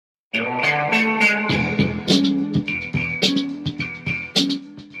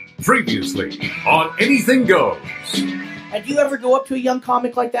Previously on Anything Goes. And do you ever go up to a young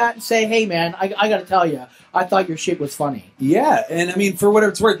comic like that and say, hey, man, I got to tell you, I thought your shit was funny? Yeah, and I mean, for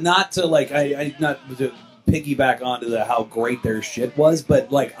whatever it's worth, not to, like, I not to piggyback onto how great their shit was, but,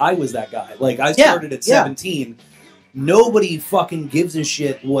 like, I was that guy. Like, I started at 17. Nobody fucking gives a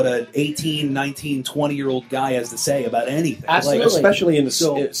shit what an 18, 19, 20-year-old guy has to say about anything. Absolutely. Like, especially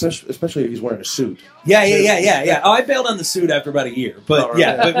especially if he's wearing a suit. Yeah. Oh, I bailed on the suit after about a year, but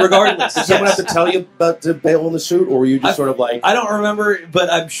but regardless. Did someone have to tell you about to bail on the suit, or were you just sort of like... I don't remember,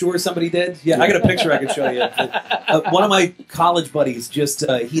 but I'm sure somebody did. Yeah, I got a picture I could show you. One of my college buddies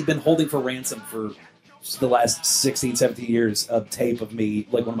he'd been holding for ransom for the last 16, 17 years of tape of me,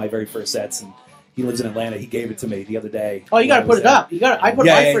 like one of my very first sets, and he lives in Atlanta. He gave it to me the other day. Oh, you got to put it up. I put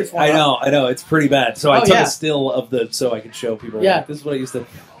my first one up. I know. It's pretty bad. So I took a still of so I could show people. Yeah. Like, this is what I used to.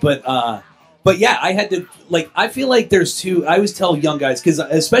 But yeah, I had to, like, I feel like there's two. I always tell young guys, because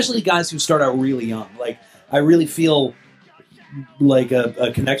especially guys who start out really young, like, I really feel like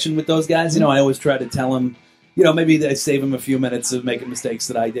a connection with those guys. You know, I always try to tell them, you know, maybe I save them a few minutes of making mistakes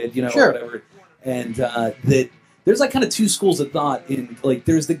that I did, you know, or whatever. And that. There's like kind of two schools of thought in, like,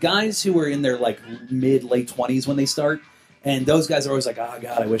 there's the guys who are in their like late 20s when they start, and those guys are always like, oh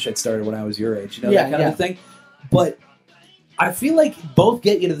god, I wish I'd started when I was your age, you know, that kind of thing. But I feel like both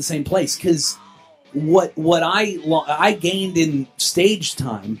get you to the same place, because what I gained in stage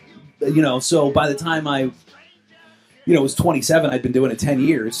time, you know, so by the time I was 27, I'd been doing it 10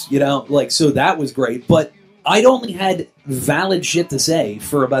 years, you know, like, so that was great, but I'd only had valid shit to say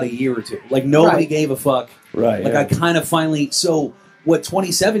for about a year or two. Like, nobody gave a fuck. Right. Like, I kind of finally... So, what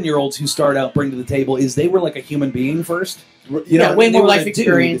 27-year-olds who start out bring to the table is they were like a human being first. You know, way more life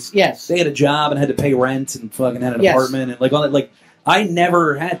experience. Yes. They had a job and had to pay rent and fucking had an apartment and, like, all that. Like, I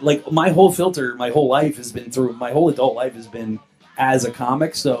never had... Like, my whole filter, my whole life has been through... My whole adult life has been as a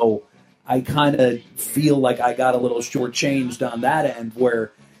comic, so I kind of feel like I got a little shortchanged on that end,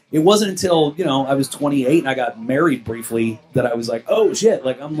 where... It wasn't until, you know, I was 28 and I got married briefly that I was like, oh shit,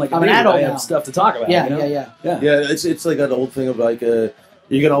 like I'm an adult. I have stuff to talk about. Yeah, you know? yeah. It's like an old thing of like you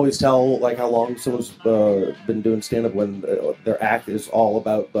can always tell like how long someone's been doing stand up when their act is all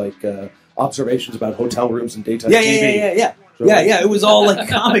about like observations about hotel rooms and daytime TV. Yeah. So, It was all like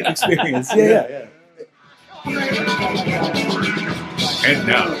comic experience. Yeah. And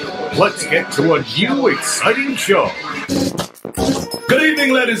now, let's get to a new exciting show. Good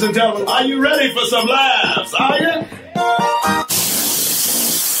evening, ladies and gentlemen. Are you ready for some laughs? Are you?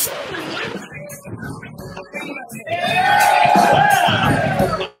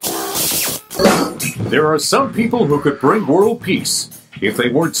 There are some people who could bring world peace if they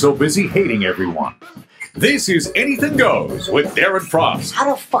weren't so busy hating everyone. This is Anything Goes with Darren Frost.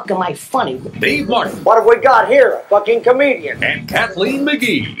 How the fuck am I funny? Dave Martin. What have we got here? A fucking comedian. And Kathleen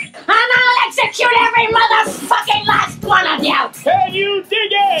McGee. And I'll execute every motherfucking last one of you! Can you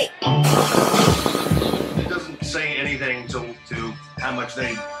dig it? It doesn't say anything to how much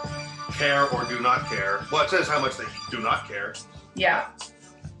they care or do not care. Well, it says how much they do not care. Yeah.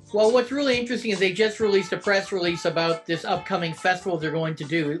 Well, what's really interesting is they just released a press release about this upcoming festival they're going to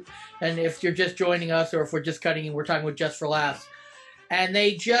do. And if you're just joining us or if we're just cutting in, we're talking about Just for Laughs. And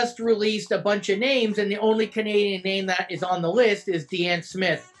they just released a bunch of names, and the only Canadian name that is on the list is Deanne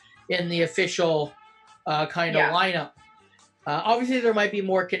Smith in the official kind of lineup. Obviously, there might be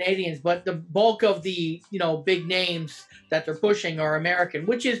more Canadians, but the bulk of the big names that they're pushing are American,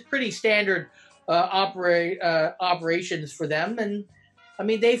 which is pretty standard operations for them. And I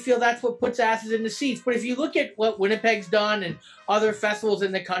mean, they feel that's what puts asses in the seats. But if you look at what Winnipeg's done and other festivals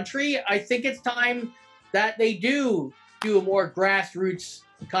in the country, I think it's time that they do a more grassroots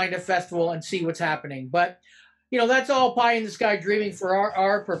kind of festival and see what's happening. But, that's all pie in the sky dreaming for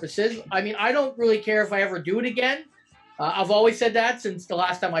our purposes. I mean, I don't really care if I ever do it again. I've always said that since the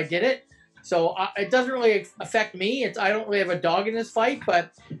last time I did it. So it doesn't really affect me. I don't really have a dog in this fight.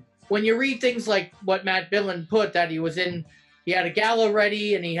 But when you read things like what Matt Billen put, that he had a gala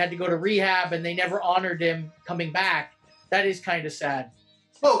ready and he had to go to rehab and they never honored him coming back, that is kind of sad.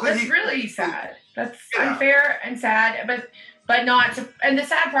 Well, that's really sad. That's unfair and sad, but not. And the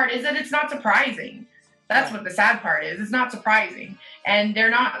sad part is that it's not surprising. That's what the sad part is. It's not surprising, and they're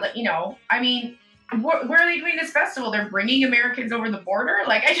not. I mean, where are they doing this festival? They're bringing Americans over the border.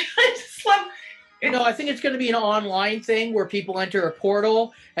 Like I just love. I think it's going to be an online thing where people enter a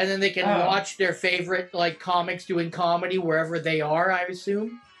portal and then they can watch their favorite comics doing comedy wherever they are, I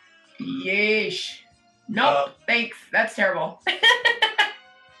assume. Yeesh. Nope. Thanks. That's terrible.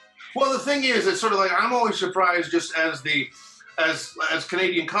 Well, the thing is, it's sort of like I'm always surprised, just as as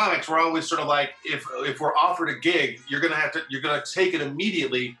Canadian comics, we're always sort of like, if we're offered a gig, you're gonna take it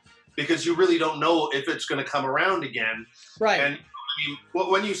immediately because you really don't know if it's gonna come around again. Right. And I mean,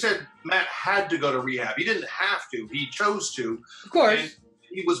 when you said Matt had to go to rehab, he didn't have to. He chose to. Of course. And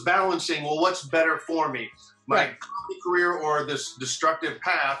he was balancing, well, what's better for me? My comedy career or this destructive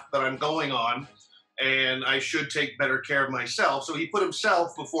path that I'm going on, and I should take better care of myself. So he put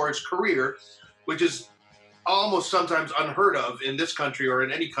himself before his career, which is almost sometimes unheard of in this country or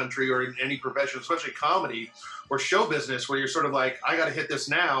in any country or in any profession, especially comedy or show business, where you're sort of like, I got to hit this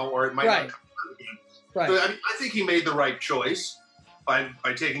now or it might not come out again. Right. So, I mean, I think he made the right choice by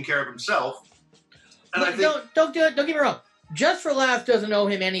taking care of himself. And But don't do it. Don't get me wrong. Just for Laughs doesn't owe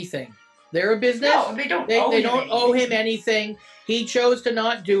him anything. They're a business. No, they don't. They don't owe him anything. He chose to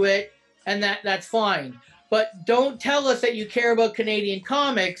not do it, and that's fine. But don't tell us that you care about Canadian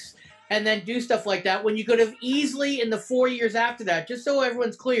comics and then do stuff like that when you could have easily, in the 4 years after that, just so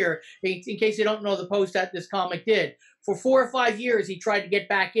everyone's clear, in case you don't know the post that this comic did, for 4 or 5 years he tried to get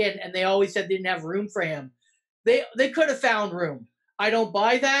back in, and they always said they didn't have room for him. They could have found room. I don't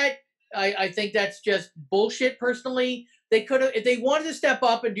buy that. I think that's just bullshit, personally. They could have, if they wanted to step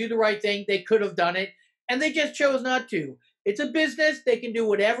up and do the right thing, they could have done it, and they just chose not to. It's a business. They can do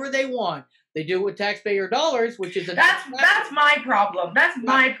whatever they want. They do it with taxpayer dollars, which is that's my problem. That's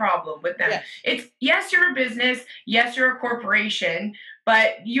my problem with them. Yeah. It's, yes, you're a business. Yes, you're a corporation,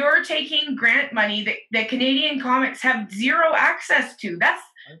 but you're taking grant money that Canadian comics have zero access to.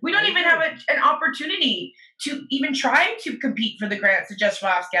 We don't even have an opportunity to even try to compete for the grants that Just for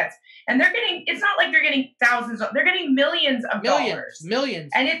Laughs gets. And they're getting, it's not like they're getting they're getting millions of dollars.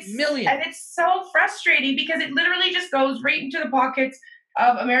 Millions. And it's so frustrating because it literally just goes right into the pockets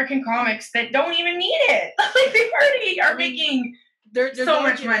of American comics that don't even need it. Like, they already are making so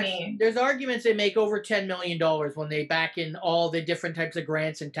much money. There's arguments they make over $10 million when they back in all the different types of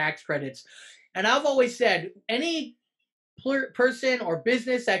grants and tax credits. And I've always said, any person or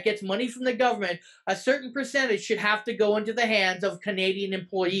business that gets money from the government, a certain percentage should have to go into the hands of Canadian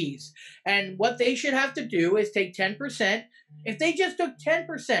employees. And what they should have to do is take 10%. If they just took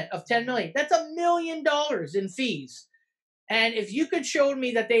 10% of $10 million, that's $1 million in fees. And if you could show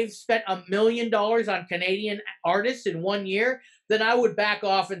me that they've spent $1 million on Canadian artists in 1 year, then I would back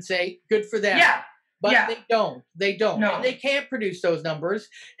off and say, good for them. Yeah. But they don't. They don't. No. And they can't produce those numbers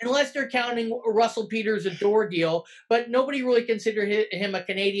unless they're counting Russell Peters' Adore deal. But nobody really considers him a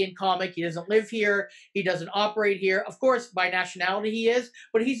Canadian comic. He doesn't live here. He doesn't operate here. Of course, by nationality he is,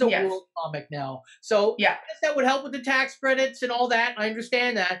 but he's a world comic now. So I guess that would help with the tax credits and all that. I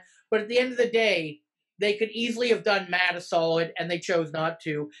understand that. But at the end of the day, they could easily have done Matt a solid, and they chose not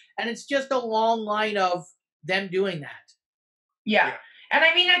to. And it's just a long line of them doing that. Yeah. And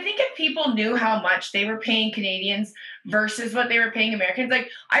I mean, I think if people knew how much they were paying Canadians versus what they were paying Americans, like,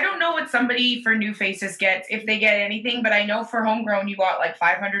 I don't know what somebody for New Faces gets, if they get anything, but I know for Homegrown, you got like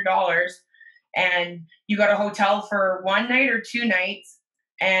 $500 and you got a hotel for 1 night or 2 nights.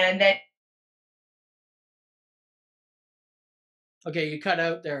 And then. Okay, you cut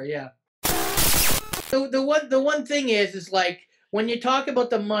out there. Yeah. So the one thing is like, when you talk about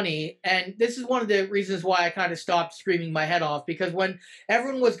the money, and this is one of the reasons why I kind of stopped screaming my head off, because when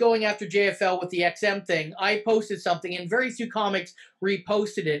everyone was going after JFL with the XM thing, I posted something, and very few comics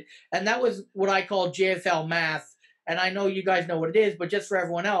reposted it, and that was what I call JFL math, and I know you guys know what it is, but just for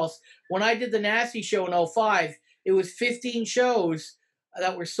everyone else, when I did the Nasty Show in 2005, it was 15 shows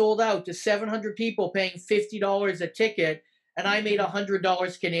that were sold out to 700 people paying $50 a ticket, and I made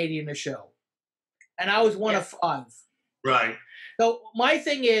 $100 Canadian a show. And I was one of 5. Right. So my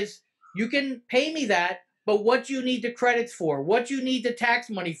thing is, you can pay me that, but what do you need the credits for? What do you need the tax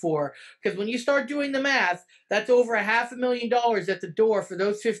money for? Because when you start doing the math, that's over $500,000 at the door for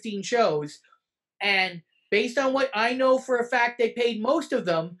those 15 shows. And based on what I know for a fact, they paid most of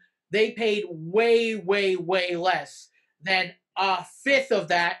them, they paid way, way, way less than 1/5 of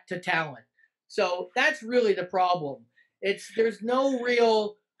that to talent. So that's really the problem. There's no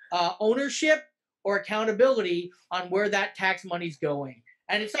real ownership or accountability on where that tax money's going.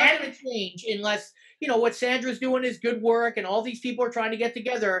 And it's not going to change unless, what Sandra's doing is good work and all these people are trying to get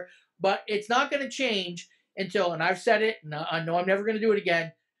together, but it's not going to change until, and I've said it, and I know I'm never going to do it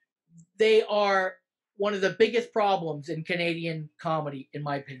again, they are one of the biggest problems in Canadian comedy, in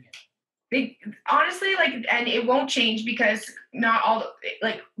my opinion. Honestly, and it won't change because not all,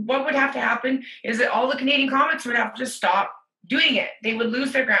 what would have to happen is that all the Canadian comics would have to stop doing it. They would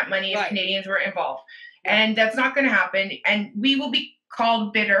lose their grant money if Canadians were involved. And that's not going to happen. And we will be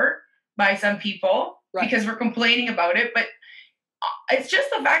called bitter by some people because we're complaining about it. But it's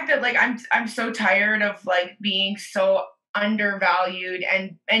just the fact that, I'm so tired of, being so undervalued,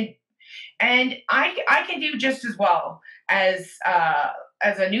 and I can do just as well as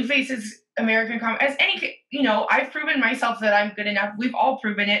a New Faces American comic, as any, I've proven myself that I'm good enough. We've all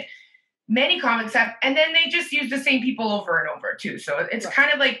proven it. Many comics have, and then they just use the same people over and over too. So it's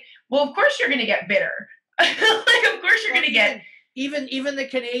kind of like, well, of course you're going to get bitter. Like, of course you're going to get. Even the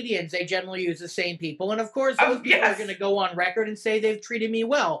Canadians, they generally use the same people. And of course, those people are going to go on record and say they've treated me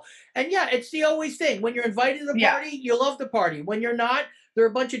well. And yeah, it's the always thing. When you're invited to the party, you love the party. When you're not, they're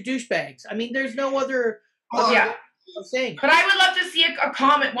a bunch of douchebags. I mean, there's no other thing. But I would love to see a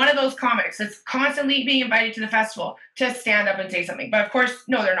comic, one of those comics that's constantly being invited to the festival to stand up and say something. But of course,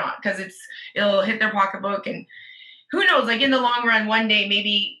 no, they're not, because it'll hit their pocketbook, and who knows, like in the long run, one day,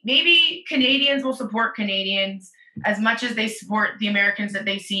 maybe Canadians will support Canadians as much as they support the Americans that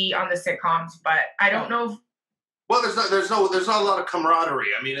they see on the sitcoms, but I don't know. Well, there's not a lot of camaraderie.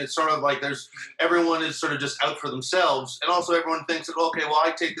 I mean, it's sort of like everyone is sort of just out for themselves, and also everyone thinks that, okay, well,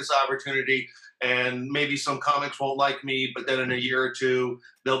 I take this opportunity, and maybe some comics won't like me, but then in a year or two,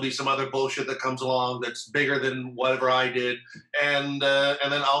 there'll be some other bullshit that comes along that's bigger than whatever I did, and then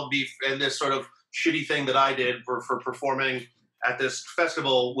I'll be, and this sort of shitty thing that I did for performing at this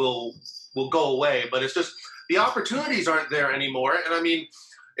festival will go away. But it's just, the opportunities aren't there anymore. And I mean,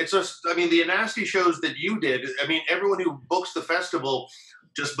 it's just, I mean, the nasty shows that you did, I mean, everyone who books the festival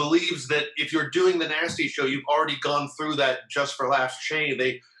just believes that if you're doing the nasty show, you've already gone through that Just for Laughs chain.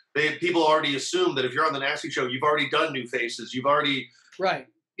 People already assume that if you're on the nasty show, you've already done New Faces. You've already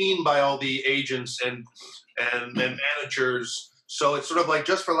seen by all the agents and managers. So it's sort of like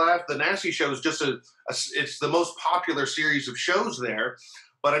Just for Laughs. The nasty show is just it's the most popular series of shows there.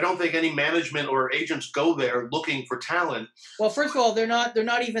 But I don't think any management or agents go there looking for talent. Well, first of all, they're not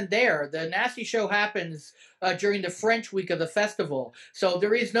even there. The nasty show happens during the French week of the festival. So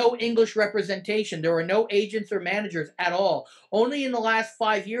there is no English representation. There are no agents or managers at all. Only in the last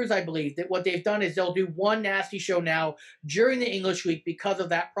 5 years, I believe, that what they've done is they'll do one nasty show now during the English week because of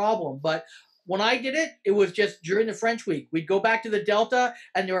that problem. But when I did it, it was just during the French week. We'd go back to the Delta,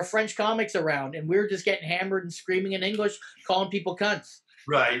 and there were French comics around, and we were just getting hammered and screaming in English, calling people cunts.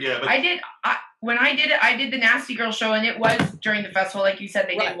 Right, yeah. But When I did it, I did the Nasty Girl show, and it was during the festival. Like you said,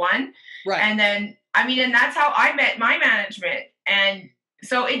 they did one. Right. And then, I mean, and that's how I met my management. And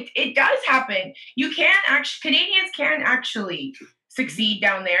so it does happen. Canadians can actually succeed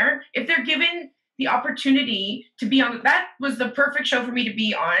down there if they're given the opportunity to be on. That was the perfect show for me to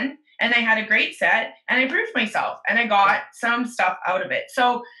be on. And I had a great set, and I proved myself, and I got some stuff out of it.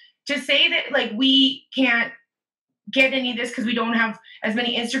 So to say that, like, we can't get any of this because we don't have as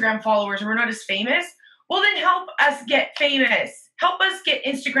many Instagram followers or we're not as famous, well, then help us get famous. Help us get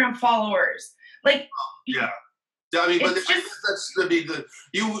Instagram followers. Like, yeah. I mean, but that's I mean,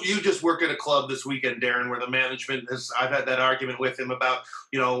 you just work at a club this weekend, Darren, where the management I've had that argument with him about,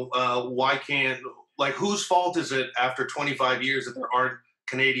 why can't, like, whose fault is it after 25 years that there aren't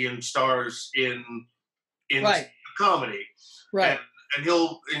Canadian stars in comedy? Right. And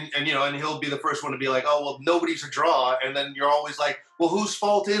he'll be the first one to be like, oh, well, nobody's a draw. And then you're always like, well, whose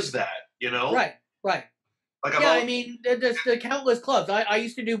fault is that? Right. Like, I mean, there's the countless clubs. I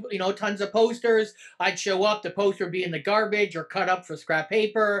used to do, tons of posters. I'd show up, the poster would be in the garbage or cut up for scrap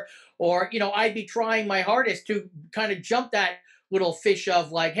paper. Or, I'd be trying my hardest to kind of jump that little fish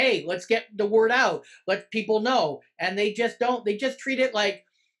of like, hey, let's get the word out. Let people know. And they just don't. They just treat it like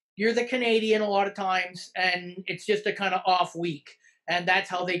you're the Canadian a lot of times. And it's just a kind of off week. And that's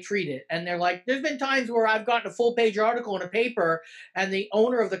how they treat it. And they're like, there's been times where I've gotten a full-page article in a paper, and the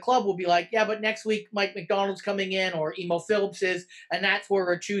owner of the club will be like, yeah, but next week Mike McDonald's coming in, or Emo Phillips is, and that's where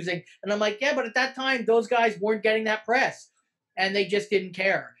we're choosing. And I'm like, yeah, but at that time, those guys weren't getting that press, and they just didn't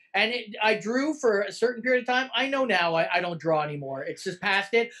care. And I drew for a certain period of time. I know now I don't draw anymore. It's just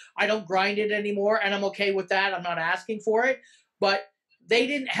past it. I don't grind it anymore, and I'm okay with that. I'm not asking for it. But they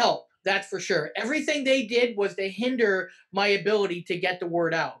didn't help. That's for sure. Everything they did was to hinder my ability to get the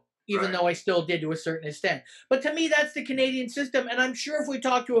word out, even though I still did to a certain extent. But to me, that's the Canadian system. And I'm sure if we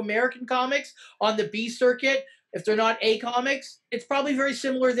talk to American comics on the B circuit, if they're not A comics, it's probably very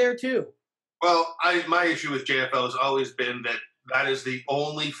similar there too. Well, my issue with JFL has always been that is the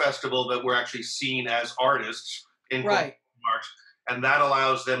only festival that we're actually seen as artists in marks, and that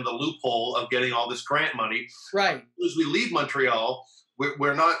allows them the loophole of getting all this grant money. Right. As we leave Montreal,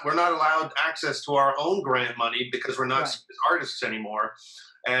 we're not allowed access to our own grant money because we're not artists anymore,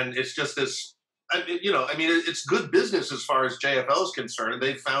 and it's just this. It's good business as far as JFL is concerned.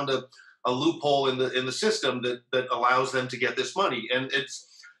 They've found a loophole in the system that allows them to get this money, and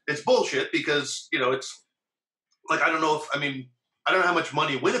it's bullshit because it's like I don't know how much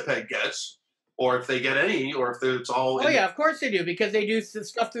money Winnipeg gets or if they get any, or if it's all. Oh yeah, of course they do, because they do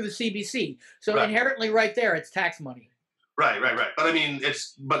stuff through the CBC. So inherently, right there, it's tax money. Right. But I mean,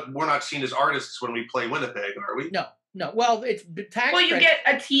 but we're not seen as artists when we play Winnipeg, are we? No. Well, it's tax. Well, you get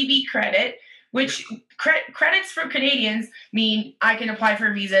a TV credit, which credits for Canadians mean I can apply for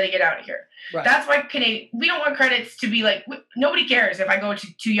a visa to get out of here. Right. That's why we don't want credits to be like, nobody cares if I go to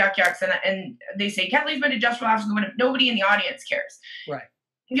Yuck Yucks and they say Kathleen's been to Just for Laughs. Nobody in the audience cares. Right.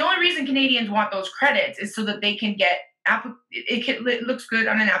 The only reason Canadians want those credits is so that they can get it looks good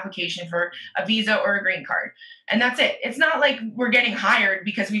on an application for a visa or a green card, and that's it. It's not like we're getting hired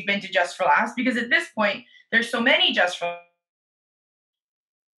because we've been to Just for Laughs, because at this point there's so many Just for.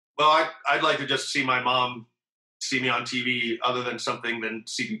 Well, I'd like to just see my mom see me on TV other than something than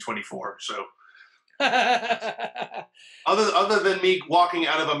CP24. So other than me walking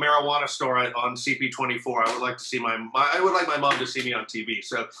out of a marijuana store on CP24, I would like to see I would like my mom to see me on TV.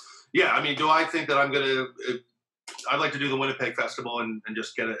 So yeah, I mean, do I think that I'm gonna? I'd like to do the Winnipeg Festival and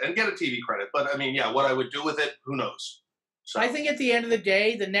just get a TV credit. But I mean, yeah, what I would do with it, who knows? So. I think at the end of the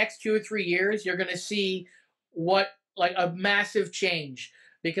day, the next 2 or 3 years, you're going to see a massive change,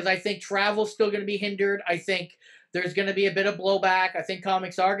 because I think travel's still going to be hindered. I think there's going to be a bit of blowback. I think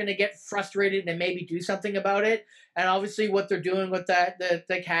comics are going to get frustrated and maybe do something about it. And obviously what they're doing with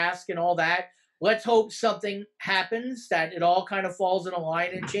the cask and all that, let's hope something happens, that it all kind of falls in a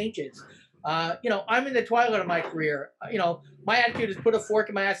line and changes. I'm in the twilight of my career. My attitude is put a fork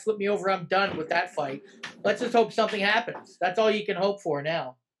in my ass, flip me over, I'm done with that fight. Let's just hope something happens. That's all you can hope for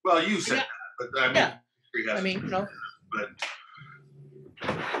now. Well, you said that, but I mean, But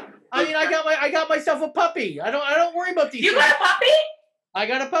I got myself a puppy. I don't worry about these. You got a puppy? I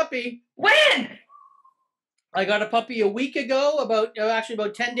got a puppy. When? I got a puppy a week ago, about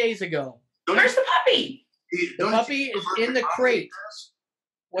 10 days ago. Where's the puppy? The puppy is in the crate.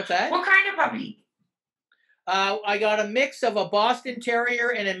 What's that? What kind of puppy? I got a mix of a Boston Terrier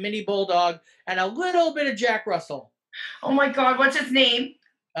and a mini bulldog and a little bit of Jack Russell. Oh my God, what's his name?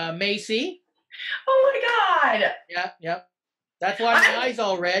 Macy. Oh my God. Yep. That's why my eye's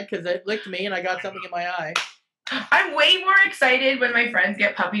all red, because it licked me and I got something in my eye. I'm way more excited when my friends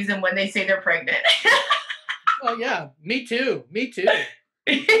get puppies than when they say they're pregnant. Oh yeah, me too.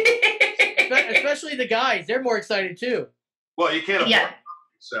 Especially the guys, they're more excited too. Well, you can't afford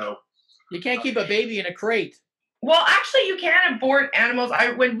so you can't keep a baby in a crate. Well, actually, you can abort animals.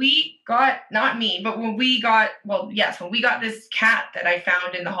 When we got this cat that I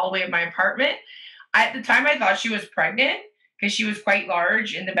found in the hallway of my apartment, at the time I thought she was pregnant because she was quite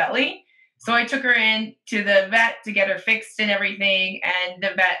large in the belly. So I took her in to the vet to get her fixed and everything. And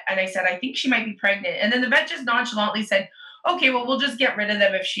I said, I think she might be pregnant. And then the vet just nonchalantly said, okay, well, we'll just get rid of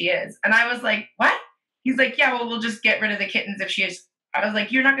them if she is. And I was like, what? He's like, yeah, well, we'll just get rid of the kittens if she is. I was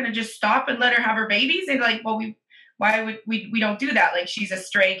like, you're not going to just stop and let her have her babies? And like, well, why would we don't do that? Like, she's a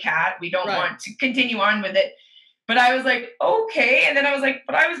stray cat. We don't want to continue on with it. But I was like, okay. And then I was like,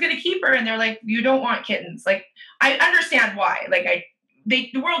 but I was going to keep her. And they're like, you don't want kittens. Like, I understand why. Like, the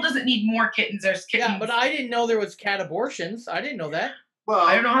world doesn't need more kittens. There's kittens. Yeah, but I didn't know there was cat abortions. I didn't know that. Well,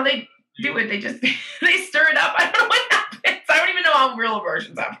 I don't know how they do it. They just, they stir it up. I don't know what happens. I don't even know how real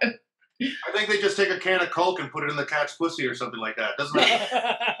abortions happen. I think they just take a can of Coke and put it in the cat's pussy or something like that. Doesn't it?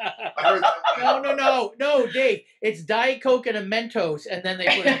 I heard that. No, Dave. It's Diet Coke and a Mentos, and then they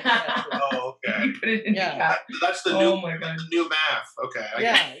put it in the cat. Oh, okay. You put it in the cat. That's the new math. Okay.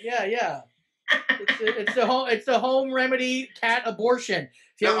 Yeah. It's the home remedy cat abortion.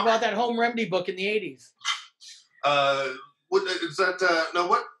 If you ever bought that home remedy book in the 80s. What is that? No,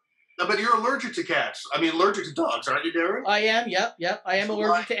 what? No, but you're allergic to cats. I mean, allergic to dogs, aren't you, Darren? I am. Yep. I am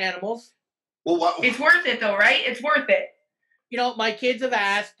allergic to animals. Well, it's worth it, though, right? It's worth it. My kids have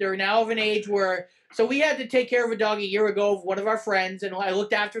asked. They're now of an age where. So we had to take care of a dog a year ago of one of our friends, and I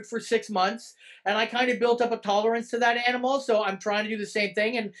looked after it for 6 months, and I kind of built up a tolerance to that animal. So I'm trying to do the same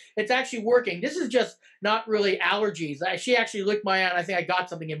thing, and it's actually working. This is just not really allergies. She actually licked my eye, and I think I got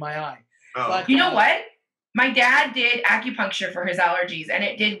something in my eye. Oh. But, you know what? My dad did acupuncture for his allergies, and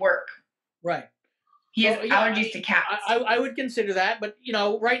it did work. Right. He has allergies to cats. I would consider that, but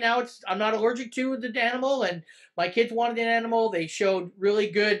right now I'm not allergic to the animal, and my kids wanted an animal. They showed really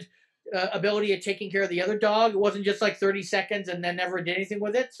good ability at taking care of the other dog. It wasn't just like 30 seconds and then never did anything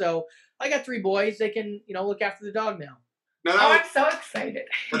with it. So I got 3 boys. They can look after the dog now. I'm so excited.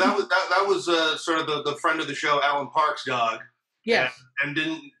 That was sort of the friend of the show, Alan Park's dog. Yes. And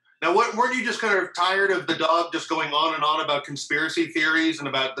didn't. Now, weren't you just kind of tired of the dog just going on and on about conspiracy theories and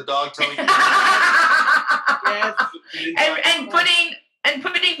about the dog telling you? Yes. and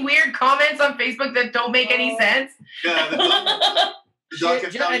putting weird comments on Facebook that don't make any sense. Yeah, The dog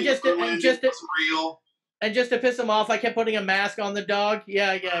kept telling you it wasn't real. And just to piss him off, I kept putting a mask on the dog.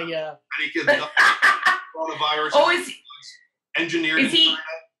 Yeah. And he could coronavirus. Oh, is he engineered? Is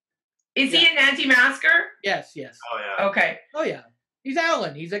he an anti-masker? Yes. Oh yeah. Okay. Oh yeah. He's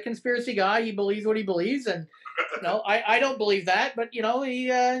Alan. He's a conspiracy guy. He believes what he believes, and I don't believe that, but he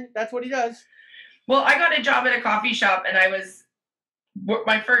that's what he does. Well, I got a job at a coffee shop, and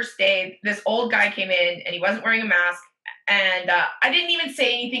my first day, this old guy came in, and he wasn't wearing a mask, and I didn't even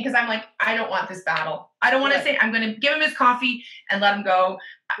say anything because I'm like, I don't want this battle. I don't want to say. I'm going to give him his coffee and let him go.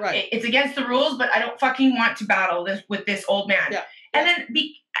 Right. It's against the rules, but I don't fucking want to battle this with this old man. Yeah. And then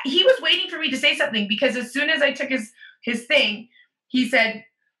he was waiting for me to say something because as soon as I took his thing, he said,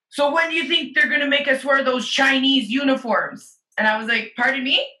 "So when do you think they're going to make us wear those Chinese uniforms?" And I was like, "Pardon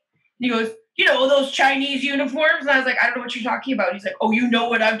me?" And he goes, "Those Chinese uniforms?" And I was like, "I don't know what you're talking about." He's like, "Oh, you know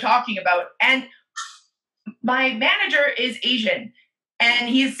what I'm talking about." And my manager is Asian, and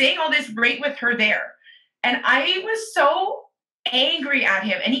he's saying all this right with her there. And I was so angry at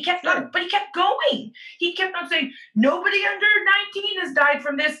him, and he kept on, but he kept going. He kept on saying, "Nobody under 19 has died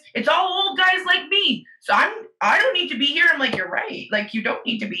from this. It's all old guys like me. So I don't need to be here." I'm like, "You're right. Like, you don't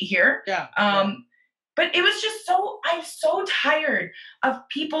need to be here." Yeah. But it was just I'm so tired of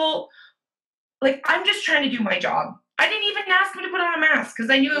people. Like, I'm just trying to do my job. I didn't even ask him to put on a mask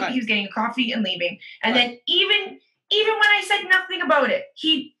because I knew he was getting a coffee and leaving. And then even when I said nothing about it,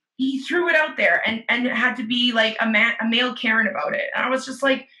 he threw it out there and it had to be like a male Karen about it. And I was just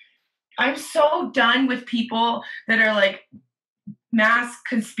like, I'm so done with people that are like mask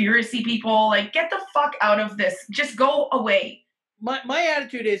conspiracy people. Like, get the fuck out of this. Just go away. My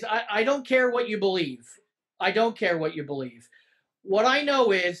attitude is I don't care what you believe. I don't care what you believe. What I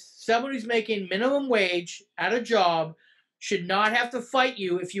know is someone who's making minimum wage at a job should not have to fight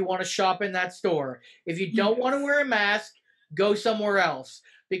you if you want to shop in that store. If you don't want to wear a mask, go somewhere else.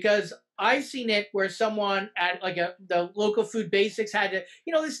 Because I've seen it where someone at like the local Food Basics had to,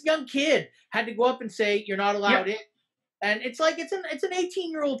 this young kid had to go up and say, "You're not allowed in." And it's like it's an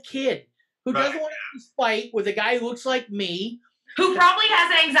 18-year-old kid who doesn't want to fight with a guy who looks like me. Who probably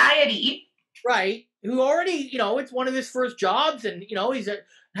has anxiety. Right. Who already, it's one of his first jobs and, he's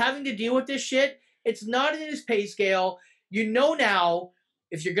having to deal with this shit. It's not in his pay scale. Now,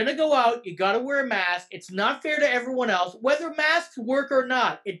 if you're going to go out, you got to wear a mask. It's not fair to everyone else, whether masks work or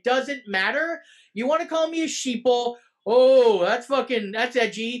not. It doesn't matter. You want to call me a sheeple? Oh, that's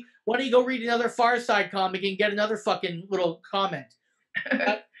edgy. Why don't you go read another Far Side comic and get another fucking little comment?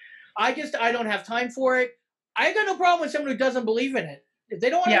 I don't have time for it. I got no problem with someone who doesn't believe in it. If they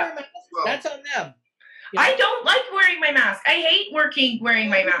don't want to wear a mask, that's on them. I don't like wearing my mask. I hate wearing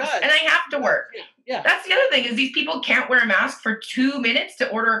my mask, and I have to work. Yeah. That's the other thing is these people can't wear a mask for 2 minutes to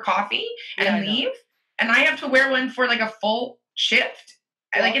order a coffee and leave, and I have to wear one for like a full shift.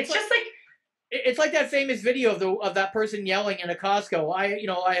 Well, It's like that famous video of that person yelling in a Costco.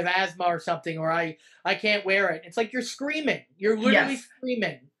 I have asthma or something, or I can't wear it. It's like you're screaming. You're literally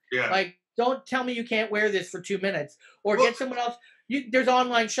screaming. Yeah. Like, don't tell me you can't wear this for 2 minutes, or get someone else. There's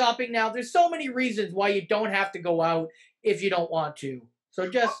online shopping now. There's so many reasons why you don't have to go out if you don't want to. So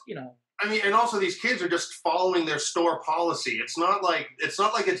just, I mean, and also these kids are just following their store policy. It's not like it's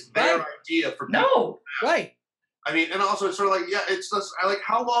their idea for people. No, right. I mean, and also it's sort of like, it's just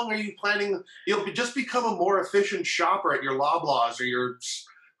how long are you planning? You'll just become a more efficient shopper at your Loblaws or your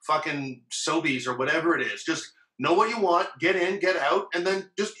fucking Sobeys or whatever it is. Just know what you want, get in, get out, and then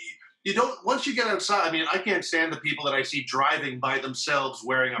just. You don't. Once you get outside, I mean, I can't stand the people that I see driving by themselves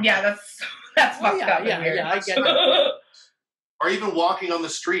wearing a mask. Yeah, that's fucked up. Yeah, I get that. Or even walking on the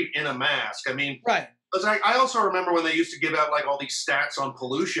street in a mask. I mean, right. I also remember when they used to give out like all these stats on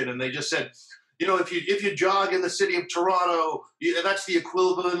pollution, and they just said, if you jog in the city of Toronto, that's the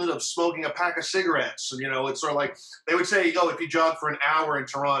equivalent of smoking a pack of cigarettes. And it's sort of like they would say, if you jog for an hour in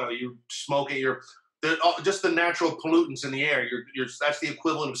Toronto, you smoke it. Just the natural pollutants in the air. That's the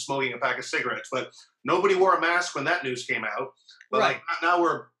equivalent of smoking a pack of cigarettes. But nobody wore a mask when that news came out. But like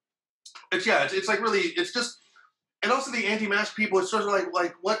now it's like really, it's just, and also the anti-mask people. It's sort of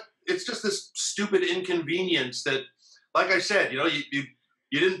like what? It's just this stupid inconvenience that, like I said, you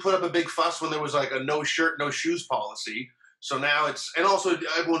didn't put up a big fuss when there was like a no shirt, no shoes policy. So now and also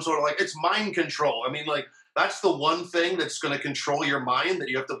everyone's sort of like, it's mind control. I mean, like that's the one thing that's going to control your mind, that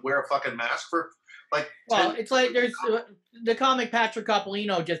you have to wear a fucking mask for. It's like there's the comic Patrick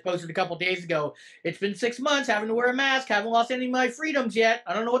Coppolino just posted a couple days ago. It's been 6 months having to wear a mask. Haven't lost any of my freedoms yet.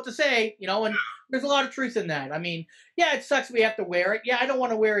 I don't know what to say, and there's a lot of truth in that. I mean, it sucks we have to wear it. Yeah, I don't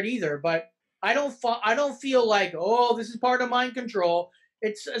want to wear it either, but I don't feel like, this is part of mind control.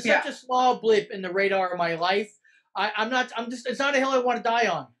 It's such a small blip in the radar of my life. I'm not. I'm just. It's not a hill I want to die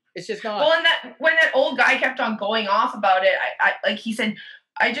on. It's just not. Well, and when that old guy kept on going off about it, I like he said,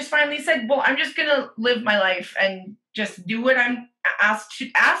 I just finally said, well, I'm just gonna live my life and just do what I'm asked.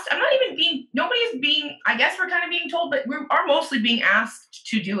 I'm not even being. Nobody's being. I guess we're kind of being told, but we are mostly being asked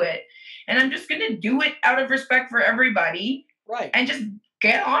to do it, and I'm just gonna do it out of respect for everybody, right? And just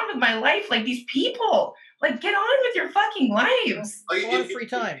get on with my life, like these people. Like, get on with your fucking lives. A lot of free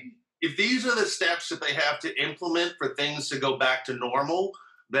time. If these are the steps that they have to implement for things to go back to normal,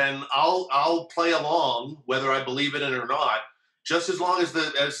 then I'll play along, whether I believe it in or not. Just as long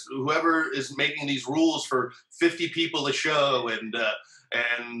as whoever is making these rules for 50 people a show and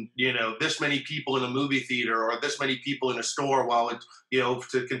this many people in a movie theater or this many people in a store while it's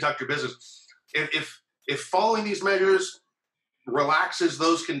to conduct your business. If following these measures relaxes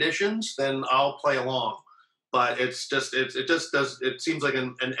those conditions, then I'll play along. But it seems like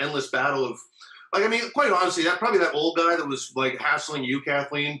an endless battle of, like, I mean, quite honestly, that old guy that was like hassling you,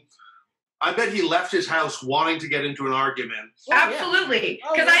 Kathleen, I bet he left his house wanting to get into an argument. Absolutely.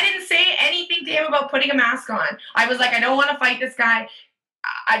 Because I didn't say anything to him about putting a mask on. I was like, I don't want to fight this guy.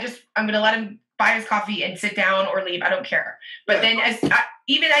 I'm going to let him buy his coffee and sit down or leave. I don't care. But then I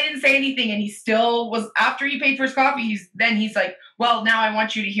didn't say anything, and he still was, after he paid for his coffee, he's like, well, now I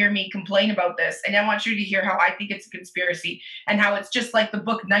want you to hear me complain about this, and I want you to hear how I think it's a conspiracy and how it's just like the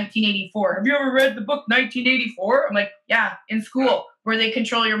book 1984. Have you ever read the book 1984? I'm like, yeah, in school, where they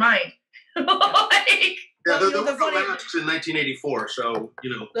control your mind. There were no masks in 1984, so,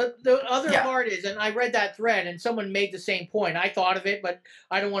 The other part is, and I read that thread, and someone made the same point. I thought of it, but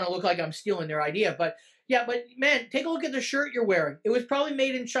I don't want to look like I'm stealing their idea. But, man, take a look at the shirt you're wearing. It was probably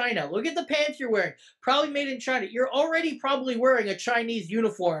made in China. Look at the pants you're wearing. Probably made in China. You're already probably wearing a Chinese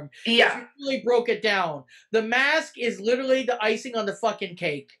uniform. Yeah. If you really broke it down. The mask is literally the icing on the fucking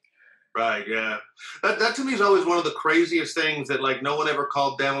cake. Right, yeah. That to me is always one of the craziest things that, like, no one ever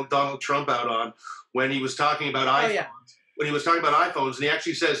called Donald Trump out on when he was talking about iPhones. Oh, yeah. When he was talking about iPhones, and he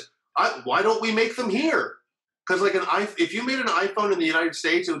actually says, why don't we make them here? Because, like, if you made an iPhone in the United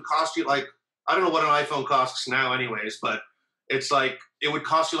States, it would cost you, like, I don't know what an iPhone costs now anyways, but it's like, it would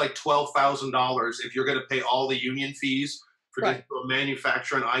cost you like $12,000 if you're going to pay all the union fees for just to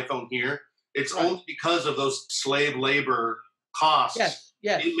manufacture an iPhone here. It's only because of those slave labor costs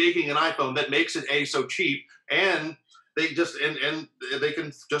in making an iPhone that makes it so cheap, and they just and they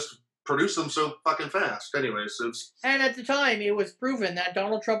can just produce them so fucking fast. Anyways, and at the time it was proven that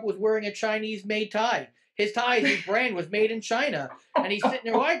Donald Trump was wearing a Chinese-made tie. His brand was made in China, and he's sitting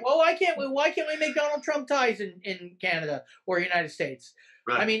there. Why can't we make Donald Trump ties in Canada or United States?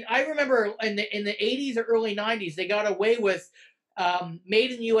 Right. I mean, I remember in the 80s or early 90s, they got away with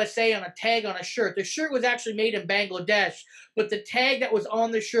made in USA on a tag on a shirt. The shirt was actually made in Bangladesh, but the tag that was on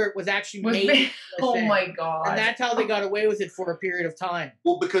the shirt was actually made in USA. Oh my God. And that's how they got away with it for a period of time.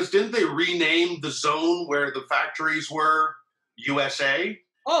 Well, because didn't they rename the zone where the factories were USA?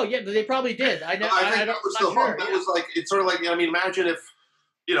 Oh, yeah, they probably did. I think that was the hook. That was like, it's sort of like, I mean, imagine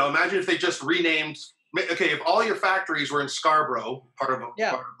if they just renamed, okay, if all your factories were in Scarborough, part of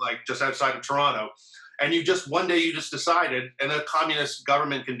like just outside of Toronto, and one day you just decided, and a communist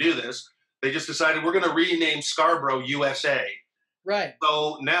government can do this, they just decided we're going to rename Scarborough USA. Right.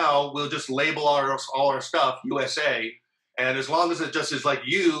 So now we'll just label all our stuff USA, and as long as it just is like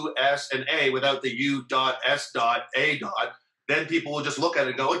U, S, and A without the U dot S dot A dot, then people will just look at it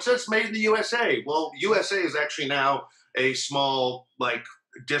and go, it says made in the USA. Well, USA is actually now a small, like,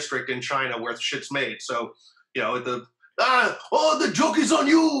 district in China where the shit's made. So, the joke is on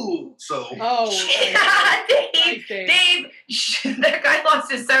you. So. Oh, Dave, that guy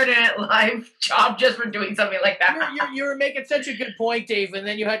lost his Saturday Night Live job just for doing something like that. You were making such a good point, Dave, and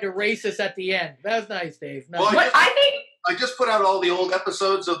then you had to race us at the end. That was nice, Dave. Nice. Well, I just put out all the old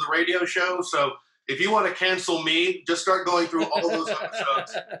episodes of the radio show, so if you want to cancel me, just start going through all those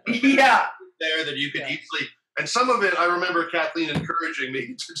episodes. Yeah. There that you could easily, and some of it I remember Kathleen encouraging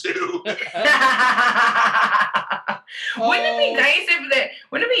me to do. Wouldn't it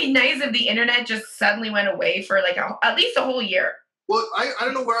be nice if the internet just suddenly went away for like at least a whole year? Well, I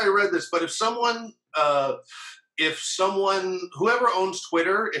don't know where I read this, but if whoever owns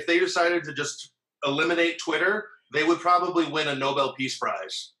Twitter, if they decided to just eliminate Twitter, they would probably win a Nobel Peace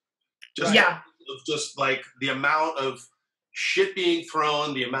Prize. Just like the amount of shit being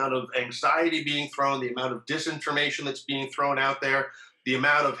thrown, the amount of anxiety being thrown, the amount of disinformation that's being thrown out there, the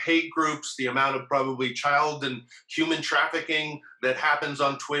amount of hate groups, the amount of probably child and human trafficking that happens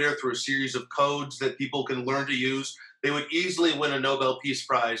on Twitter through a series of codes that people can learn to use, they would easily win a Nobel Peace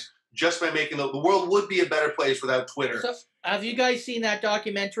Prize just by making the world would be a better place without Twitter. So, have you guys seen that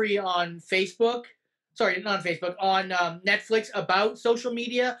documentary on Facebook sorry, not on Facebook, on Netflix about social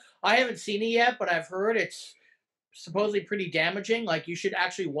media. I haven't seen it yet, but I've heard it's supposedly pretty damaging. Like, you should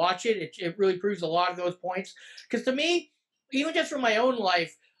actually watch it. It really proves a lot of those points. Because to me, even just from my own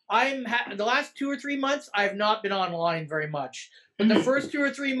life, the last 2 or 3 months, I've not been online very much. But the first 2 or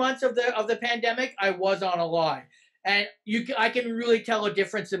 3 months of the pandemic, I was on a lot. And I can really tell a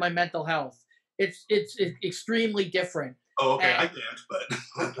difference in my mental health. It's extremely different. Oh, okay, And, I can't, but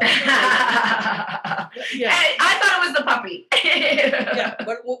yeah. I thought it was the puppy. Yeah,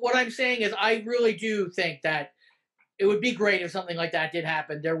 but what I'm saying is, I really do think that it would be great if something like that did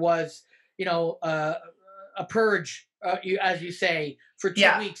happen. There was, a purge, as you say, for 2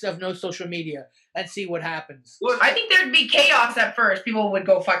 weeks of no social media, and see what happens. Well, I think there'd be chaos at first. People would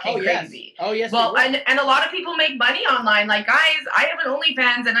go fucking crazy. Oh, yes. Well, and a lot of people make money online. Like, guys, I have an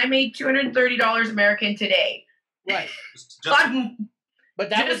OnlyFans, and I made $230 American today. Right. But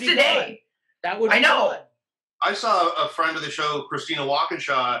that would be today. That would be I know. fun. I saw a friend of the show, Christina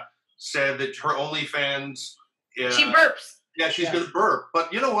Walkinshaw, said that her OnlyFans... she burps. Yeah, she's going to burp.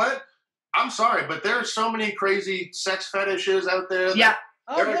 But you know what? I'm sorry, but there are so many crazy sex fetishes out there. Yeah.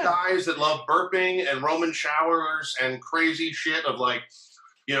 There are guys that love burping and Roman showers and crazy shit of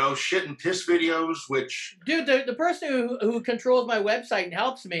shit and piss videos, which... Dude, the person who controls my website and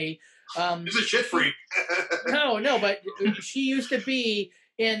helps me... is a shit freak. No, but she used to be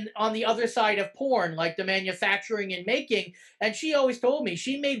on the other side of porn, like the manufacturing and making, and she always told me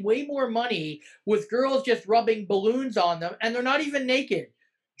she made way more money with girls just rubbing balloons on them, and they're not even naked,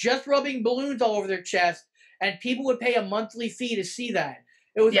 just rubbing balloons all over their chest, and people would pay a monthly fee to see that.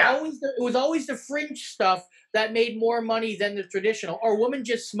 It was always the fringe stuff that made more money than the traditional. Or women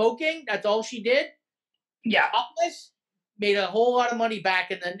just smoking, that's all she did. Yeah. Topless, made a whole lot of money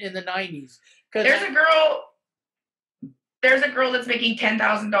back in the 90s. There's a girl that's making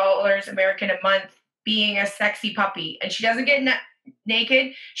 $10,000 American a month being a sexy puppy, and she doesn't get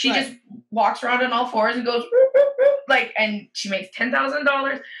naked. She just walks around on all fours and goes and she makes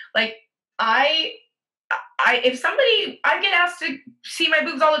 $10,000. Like, I get asked to see my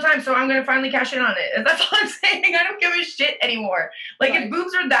boobs all the time, so I'm going to finally cash in on it. That's all I'm saying. I don't give a shit anymore. Like, if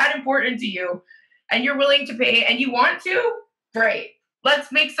boobs are that important to you and you're willing to pay and you want to, great.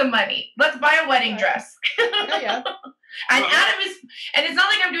 Let's make some money. Let's buy a wedding dress. Yeah. And and it's not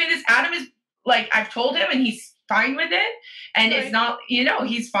like I'm doing this. Adam is, like, I've told him and he's fine with it. And it's not,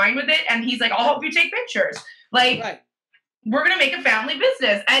 he's fine with it. And he's like, I'll help you take pictures. Like, we're going to make a family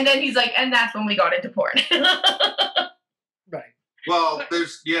business. And then he's like, and that's when we got into porn. Right. Well,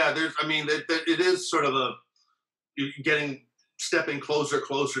 it is sort of stepping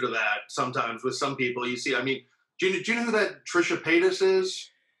closer to that sometimes with some people. You see, do you know who that Trisha Paytas is?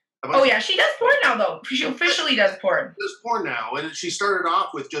 Oh, yeah, she does porn now, though. She officially does porn. She does porn now, and she started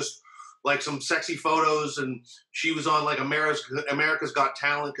off with just, like, some sexy photos, and she was on, like, America's Got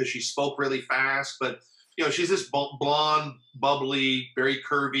Talent because she spoke really fast, but, she's this blonde, bubbly, very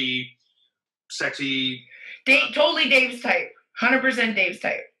curvy, sexy... totally Dave's type. 100% Dave's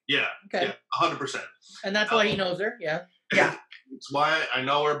type. Yeah, okay. Yeah, 100%. And that's why he knows her, yeah. Yeah. It's why I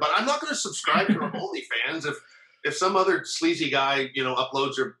know her, but I'm not going to subscribe to her OnlyFans. If some other sleazy guy,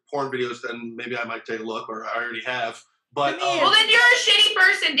 uploads her porn videos, then maybe I might take a look, or I already have. But well, then you're a shitty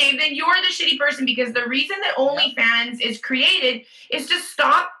person, Dave. Then you're the shitty person, because the reason that OnlyFans is created is to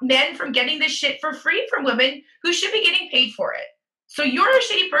stop men from getting this shit for free from women who should be getting paid for it. So you're a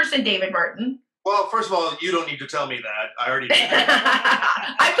shitty person, David Martin. Well, first of all, you don't need to tell me that. I already did.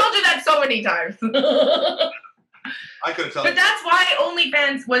 I've told you that so many times. I could have told you. But that's why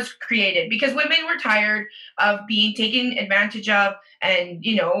OnlyFans was created, because women were tired of being taken advantage of, and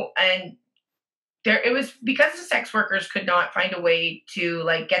it was because the sex workers could not find a way to,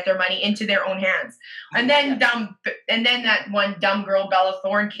 like, get their money into their own hands. And then that one dumb girl, Bella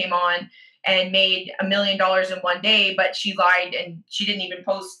Thorne, came on and made $1 million in one day, but she lied and she didn't even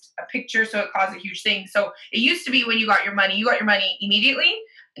post a picture, so it caused a huge thing. So it used to be when you got your money immediately.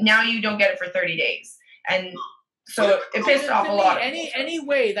 Now you don't get it for 30 days. And so it pissed off a lot of people. Any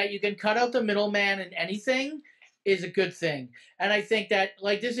way that you can cut out the middleman in anything is a good thing. And I think that,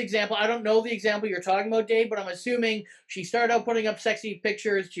 like this example, I don't know the example you're talking about, Dave, but I'm assuming she started out putting up sexy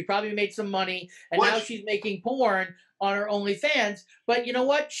pictures. She probably made some money, and now she's making porn on her OnlyFans. But you know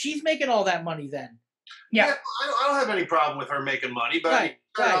what? She's making all that money then. Yeah. I don't have any problem with her making money, but she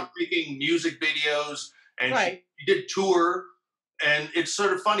started off making music videos, and she did tour, and it's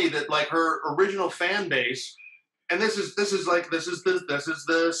sort of funny that, like, her original fan base, and this is the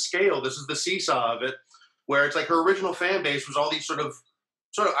scale, this is the seesaw of it, where it's like her original fan base was all these sort of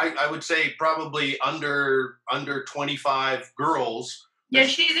I would say probably under 25 girls. Yeah,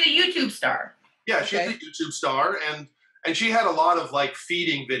 she's a YouTube star. Yeah, she's a YouTube star, and she had a lot of like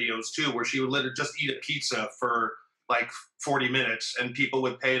feeding videos too, where she would literally just eat a pizza for like 40 minutes, and people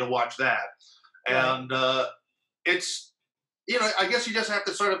would pay to watch that. And it's, you know, I guess you just have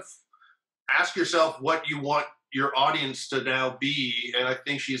to sort of ask yourself what you want your audience to now be, and I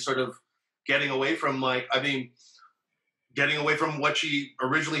think she's sort of getting away from getting away from what she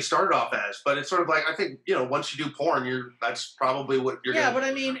originally started off as. But it's sort of like, I think, you know, once you do porn, that's probably what you're gonna but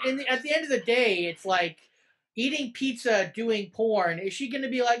I mean, at the end of the day, it's like eating pizza, doing porn. Is she going to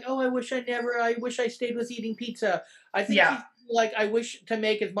be like, oh, I wish I stayed with eating pizza? I think she's like, I wish to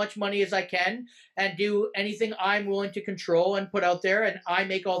make as much money as I can and do anything I'm willing to control and put out there, and I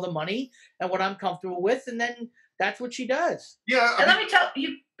make all the money and what I'm comfortable with, and then that's what she does. Yeah. And let me tell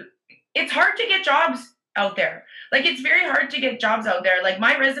you, it's hard to get jobs out there. Like, it's very hard to get jobs out there. Like,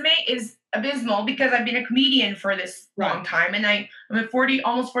 my resume is abysmal because I've been a comedian for this long time, and I'm a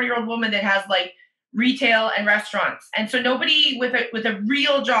almost 40-year-old woman that has like retail and restaurants, and so nobody with a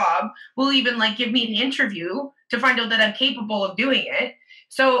real job will even like give me the interview to find out that I'm capable of doing it.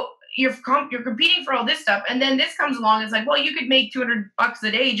 So you're competing for all this stuff, and then this comes along. It's like, well, you could make $200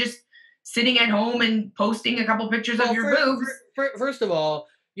 a day just sitting at home and posting a couple pictures of your boobs. First of all,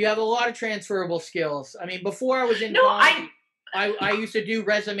 you have a lot of transferable skills. I mean, before I was in comedy, I used to do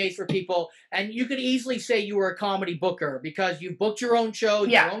resumes for people, and you could easily say you were a comedy booker because you booked your own shows,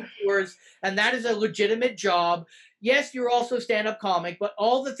 your own tours, and that is a legitimate job. Yes, you're also a stand-up comic, but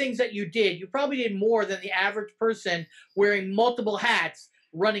all the things that you probably did more than the average person wearing multiple hats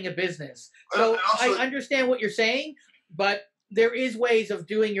running a business. So I understand what you're saying, but there is ways of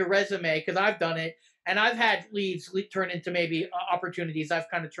doing your resume, because I've done it, and I've had leads turn into maybe opportunities I've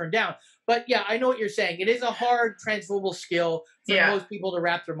kind of turned down. But yeah, I know what you're saying. It is a hard transferable skill for most people to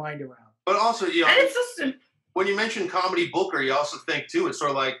wrap their mind around. But also, you know, when you mention comedy booker, you also think too, it's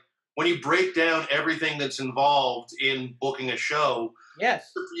sort of like when you break down everything that's involved in booking a show.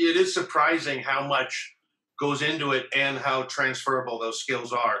 Yes, it is surprising how much goes into it and how transferable those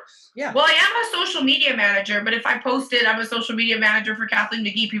skills are. Yeah. Well, I am a social media manager, but if I posted I'm a social media manager for Kathleen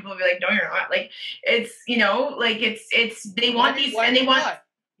McGee, people would be like, no, you're not. Like, it's, you know, like it's they want these, and they want.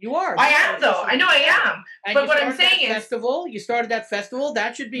 You are. I am, though. I know I am. And but what I'm saying is, you started that festival.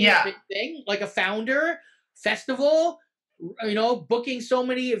 That should be a big thing, like a founder festival. You know, booking so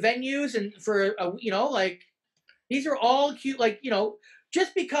many venues, and for you know, like these are all cute. Like, you know,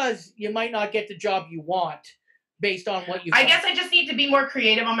 just because you might not get the job you want based on what you. I guess I just need to be more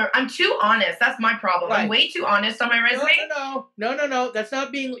creative. I'm too honest. That's my problem. Right. I'm way too honest on my resume. No. That's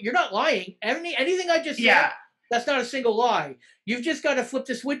not being. You're not lying. Anything I just said. That's not a single lie. You've just got to flip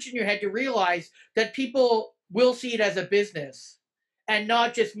the switch in your head to realize that people will see it as a business and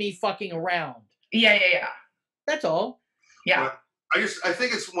not just me fucking around. Yeah. That's all. Yeah. I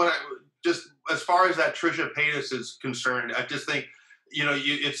think it's when just as far as that Trisha Paytas is concerned, I just think, you know,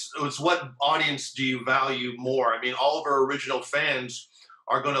 it's what audience do you value more? I mean, all of her original fans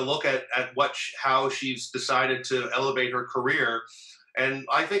are going to look at how she's decided to elevate her career. And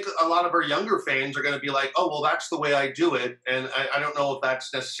I think a lot of our younger fans are going to be like, oh, well, that's the way I do it. And I don't know if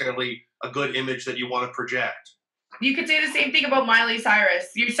that's necessarily a good image that you want to project. You could say the same thing about Miley Cyrus.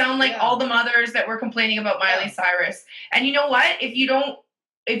 You sound like all the mothers that were complaining about Miley Cyrus. And you know what? If you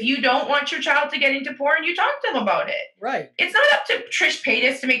don't want your child to get into porn, you talk to them about it. Right. It's not up to Trish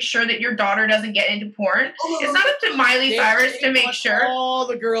Paytas to make sure that your daughter doesn't get into porn. It's not up to Miley Cyrus to make sure all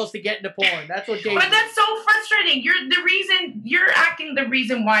the girls to get into porn. That's what they. But that's so frustrating. You're acting the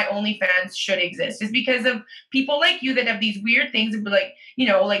reason why OnlyFans should exist is because of people like you that have these weird things and be like, you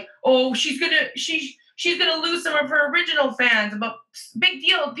know, like, oh, she's gonna lose some of her original fans. But big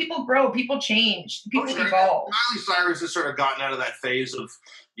deal. People grow. People change. People evolve. Miley Cyrus has sort of gotten out of that phase of,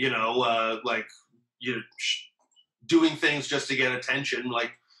 you know, doing things just to get attention.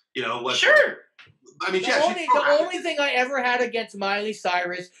 Like, you know, what? Sure. I mean, the only thing I ever had against Miley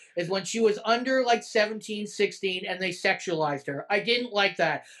Cyrus is when she was under like 17, 16, and they sexualized her. I didn't like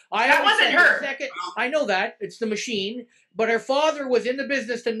that. That wasn't her. I know that. It's the machine. But her father was in the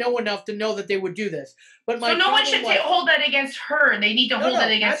business to know enough to know that they would do this. But so no one should hold that against her. They need to hold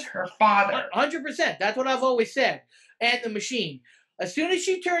it against her father. 100%. That's what I've always said. And the machine. As soon as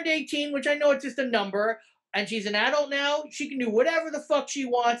she turned 18, which I know it's just a number, and she's an adult now, she can do whatever the fuck she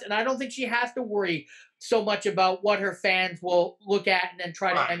wants, and I don't think she has to worry so much about what her fans will look at and then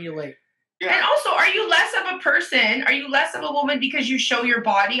try to emulate. Yeah. And also, are you less of a person? Are you less of a woman because you show your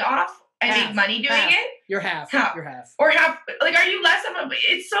body off and make money doing it? You're half. You're half. Or half. Like, are you less of a...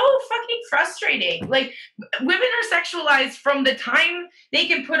 It's so fucking frustrating. Like, women are sexualized from the time they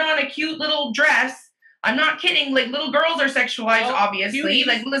can put on a cute little dress. I'm not kidding. Like, little girls are sexualized, obviously.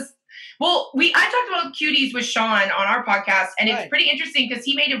 Like, Well, I talked about cuties with Sean on our podcast, and Right. it's pretty interesting because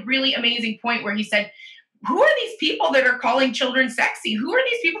he made a really amazing point where he said, who are these people that are calling children sexy? Who are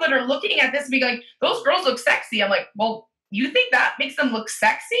these people that are looking at this and being like, those girls look sexy? I'm like, well, you think that makes them look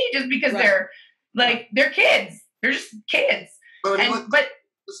sexy just because Right. they're like, they're kids. They're just kids. But, I mean, But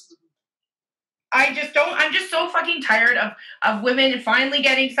I just don't, I'm just so fucking tired of women finally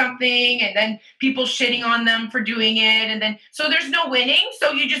getting something and then people shitting on them for doing it. And then, so there's no winning.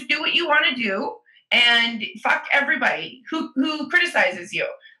 So you just do what you want to do and fuck everybody who criticizes you.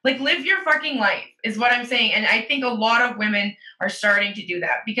 Like, live your fucking life is what I'm saying. And I think a lot of women are starting to do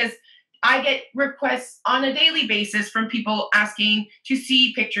that because I get requests on a daily basis from people asking to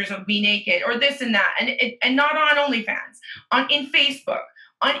see pictures of me naked or this and that. And not on OnlyFans, in Facebook,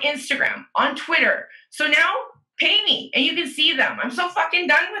 on Instagram, on Twitter. So now pay me and you can see them. I'm so fucking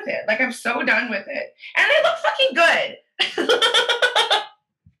done with it. Like, I'm so done with it. And I look fucking good.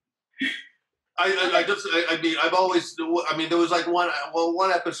 There was like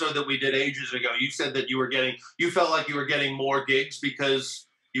one episode that we did ages ago. You said that you felt like you were getting more gigs because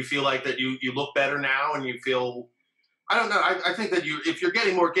you feel like that you look better now and you feel, I don't know. I think that if you're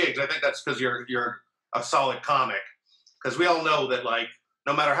getting more gigs, I think that's because you're a solid comic. Because we all know that, like,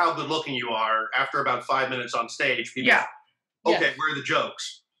 no matter how good looking you are, after about 5 minutes on stage, people, okay, where are the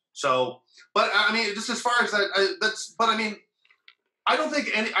jokes? So, but I mean, just as far as that, I don't think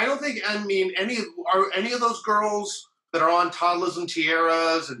any of those girls that are on Toddlers and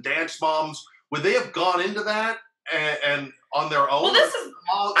Tiaras and Dance Moms, would they have gone into that and on their own?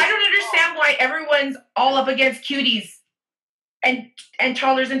 Well, I don't understand why everyone's all up against cuties and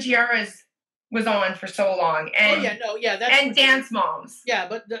Toddlers and Tiaras was on for so long. And, and Dance Moms. Yeah,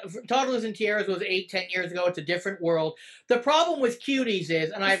 but Toddlers and Tiaras was 8-10 years ago. It's a different world. The problem with cuties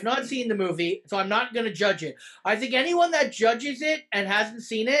is, and I have not seen the movie, so I'm not going to judge it. I think anyone that judges it and hasn't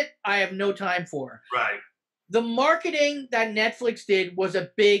seen it, I have no time for. Right. The marketing that Netflix did was a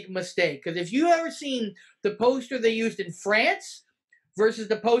big mistake. Because if you ever seen the poster they used in France versus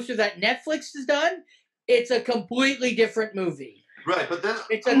the poster that Netflix has done, it's a completely different movie. Right, but then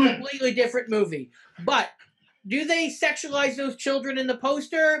it's a completely different movie. But do they sexualize those children in the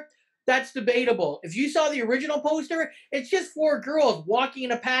poster? That's debatable. If you saw the original poster, it's just 4 girls walking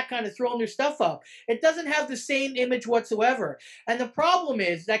in a pack kind of throwing their stuff up. It doesn't have the same image whatsoever. And the problem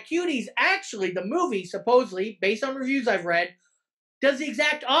is that Cuties, actually, the movie, supposedly, based on reviews I've read, does the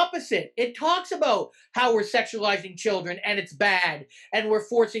exact opposite. It talks about how we're sexualizing children and it's bad and we're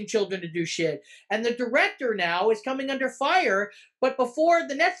forcing children to do shit. And the director now is coming under fire, but before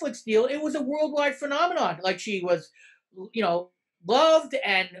the Netflix deal, it was a worldwide phenomenon. Like, she was, loved,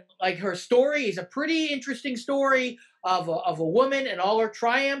 and like her story is a pretty interesting story of a woman and all her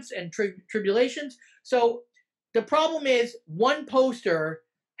triumphs and tribulations. So the problem is one poster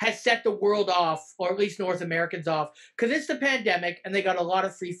has set the world off, or at least North Americans off, because it's the pandemic and they got a lot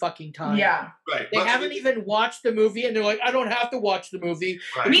of free fucking time. Yeah. Right. They haven't even watched the movie and they're like, I don't have to watch the movie.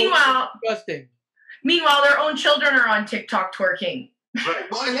 Right. Meanwhile, their own children are on TikTok twerking. Right.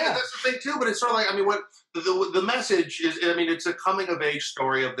 Well, and that's the thing too, but it's sort of like, what the message is, it's a coming of age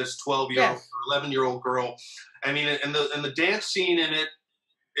story of this 12-year-old or 11-year-old girl. And the dance scene in it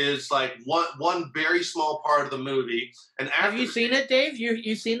is like one very small part of the movie. And have you seen it, Dave?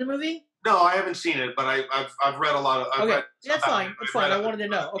 You seen the movie? No, I haven't seen it, but I've read a lot of. Okay, that's fine. That's fine. I wanted to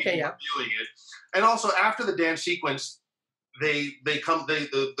know. Okay, yeah. Reviewing it, and also after the dance sequence, the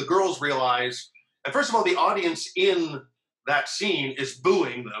girls realize, and first of all, the audience in that scene is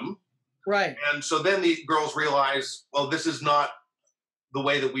booing them. Right. And so then the girls realize, well, this is not the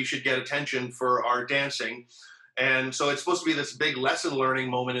way that we should get attention for our dancing. And so it's supposed to be this big lesson learning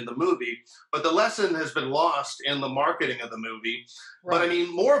moment in the movie, but the lesson has been lost in the marketing of the movie. Right. But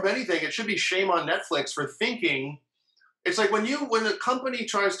more of anything, it should be shame on Netflix for thinking, it's like when a company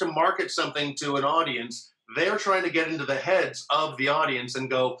tries to market something to an audience, they're trying to get into the heads of the audience and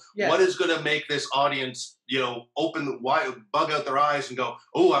go, what is going to make this audience, open bug out their eyes and go,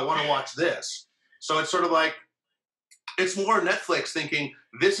 oh, I want to watch this. So it's sort of like, it's more Netflix thinking,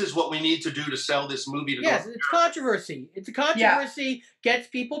 this is what we need to do to sell this movie. Yes, it's controversy. It's a controversy, gets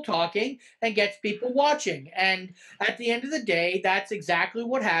people talking and gets people watching. And at the end of the day, that's exactly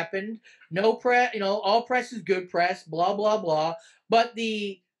what happened. No press, all press is good press, blah, blah, blah. But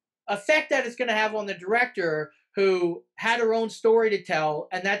the effect that it's going to have on the director, who had her own story to tell,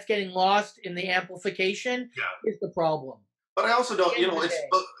 and that's getting lost in the amplification, is the problem. But I also don't,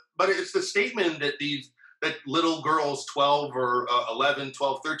 but it's the statement that that little girls, 12 or 11,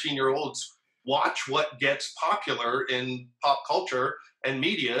 12, 13-year-olds watch what gets popular in pop culture and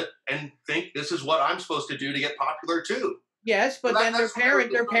media and think this is what I'm supposed to do to get popular too. Yes, but then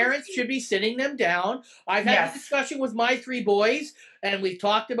their parents should be sitting them down. I've had a discussion with my 3 boys, and we've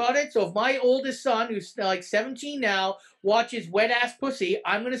talked about it. So if my oldest son, who's like 17 now, watches Wet Ass Pussy,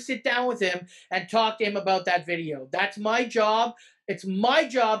 I'm going to sit down with him and talk to him about that video. That's my job. It's my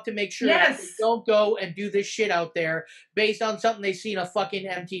job to make sure that they don't go and do this shit out there based on something they see in a fucking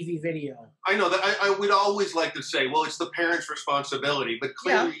MTV video. I know that I would always like to say, well, it's the parents' responsibility, but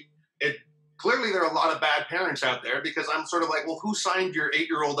clearly Clearly, there are a lot of bad parents out there because I'm sort of like, well, who signed your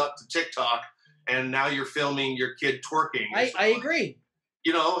 8-year-old up to TikTok and now you're filming your kid twerking? I agree.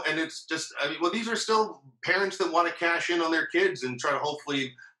 You know, and it's just, I mean, well, these are still parents that want to cash in on their kids and try to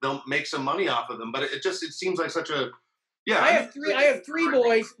hopefully they'll make some money off of them. But it seems like such a, I have three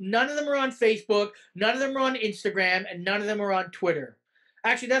boys. None of them are on Facebook. None of them are on Instagram, and none of them are on Twitter.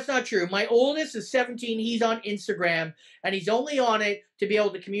 Actually, that's not true. My oldest is 17. He's on Instagram, and he's only on it to be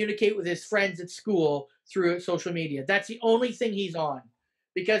able to communicate with his friends at school through social media. That's the only thing he's on.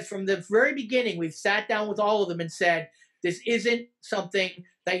 Because from the very beginning, we've sat down with all of them and said, this isn't something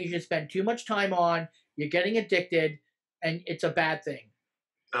that you should spend too much time on. You're getting addicted, and it's a bad thing.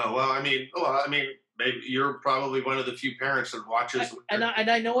 Oh, well, I mean, maybe you're probably one of the few parents that watches. And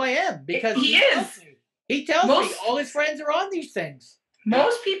I know I am, because he is. He tells me all his friends are on these things.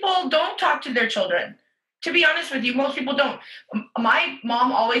 Most people don't talk to their children. To be honest with you, most people don't. My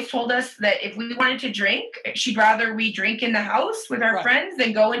mom always told us that if we wanted to drink, she'd rather we drink in the house with our friends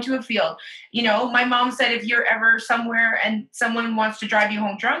than go into a field. You know, my mom said, if you're ever somewhere and someone wants to drive you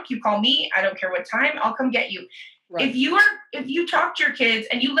home drunk, you call me. I don't care what time. I'll come get you. Right. If you talk to your kids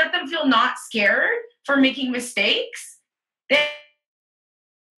and you let them feel not scared for making mistakes, then...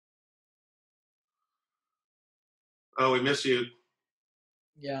 Oh, we miss you.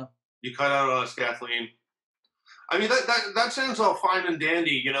 Yeah. You cut out on us, Kathleen. I mean, that sounds all fine and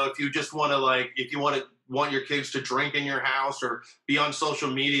dandy, you know, if you just want to, want your kids to drink in your house or be on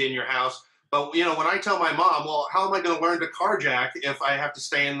social media in your house. But, you know, when I tell my mom, well, how am I going to learn to carjack if I have to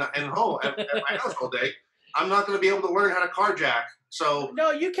stay in home at my house all day? I'm not going to be able to learn how to carjack. So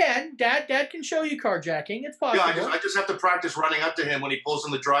no, you can. Dad can show you carjacking. It's possible. Yeah, I just have to practice running up to him when he pulls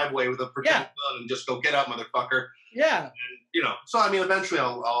in the driveway with a pretend gun and just go, get up, motherfucker. Yeah. And, you know, so I mean, eventually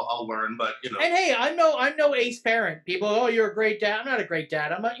I'll learn, but you know. And hey, I'm no ace parent. People, oh, you're a great dad. I'm not a great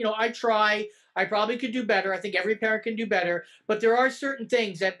dad. I'm not. You know, I try. I probably could do better. I think every parent can do better. But there are certain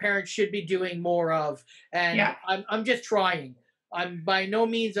things that parents should be doing more of, and I'm just trying. I'm by no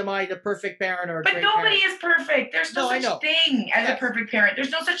means am I the perfect parent or a great parent. But nobody is perfect. There's no such thing as a perfect parent. There's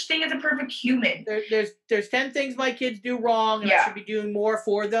no such thing as a perfect human. There's 10 things my kids do wrong, and I should be doing more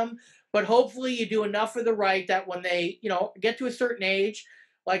for them. But hopefully you do enough for the right that when they, you know, get to a certain age,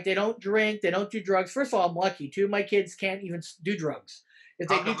 like they don't drink, they don't do drugs. First of all, I'm lucky. 2 of my kids can't even do drugs. If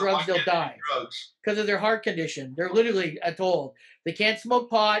they do drugs, they'll die because of their heart condition. They're literally told they can't smoke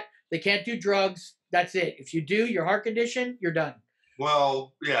pot, they can't do drugs. That's it. If you do, your heart condition, you're done.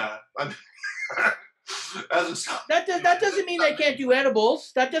 Well, yeah. That doesn't mean they can't do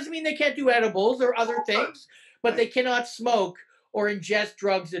edibles. That doesn't mean they can't do edibles or other things, but they cannot smoke or ingest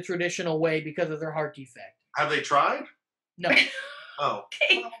drugs the traditional way because of their heart defect. Have they tried? No. Oh.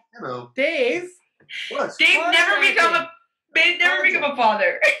 Dave. Well, you know. Dave. What? Dave never become a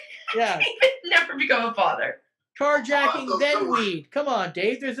father. Yeah. Never become a father. Carjacking, then weed. Come on,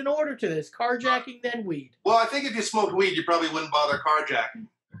 Dave. There's an order to this. Carjacking, then weed. Well, I think if you smoked weed, you probably wouldn't bother carjacking.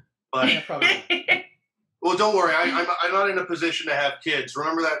 But yeah, probably. Well, don't worry. I'm not in a position to have kids.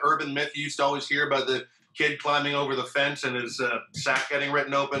 Remember that urban myth you used to always hear about the kid climbing over the fence and his sack getting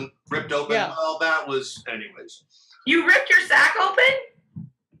ripped open? Yeah. Well, that was, anyways. You ripped your sack open?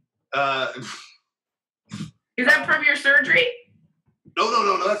 Is that from your surgery? No.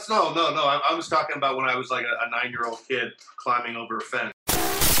 I was talking about when I was like a 9-year-old kid climbing over a fence.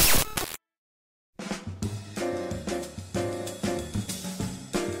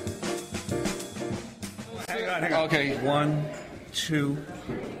 Hang on. Okay, 1, 2,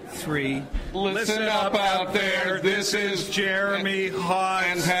 3. Listen up out there. This is Jeremy Haas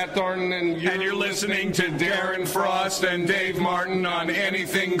and Pat Thornton, and you're listening to Darren Frost and Dave Martin on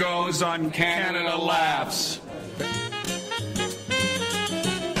Anything Goes on Canada Laughs.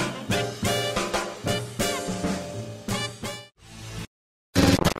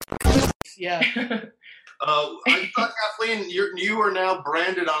 Yeah. I thought, Kathleen, you are now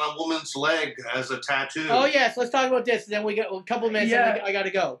branded on a woman's leg as a tattoo. Oh, yes. Let's talk about this. And then we got a couple of minutes and I got to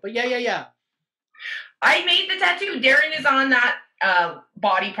go. But yeah. I made the tattoo. Darren is on that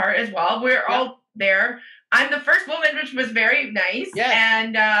body part as well. We're all there. I'm the first woman, which was very nice. Yeah.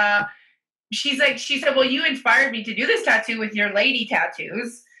 And she said, well, you inspired me to do this tattoo with your lady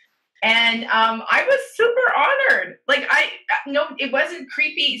tattoos. And I was super honored. Like, no, it wasn't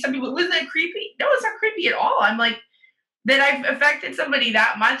creepy. Some people, wasn't it creepy? No, it's not creepy at all. I'm like, that I've affected somebody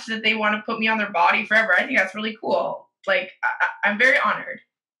that much that they want to put me on their body forever. I think that's really cool. Like, I'm very honored.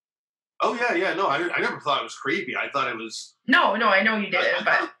 Oh, yeah. No, I never thought it was creepy. I thought it was... No, I know you didn't,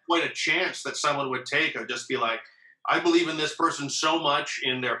 but... quite a chance that someone would take or just be like, I believe in this person so much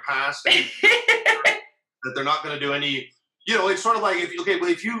in their past that they're not going to do any... You know, it's sort of like, if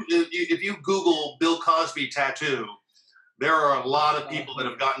you Google Bill Cosby tattoo, there are a lot of people that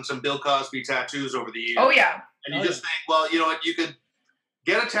have gotten some Bill Cosby tattoos over the years. Oh, yeah. And you just think, well, you know what, you could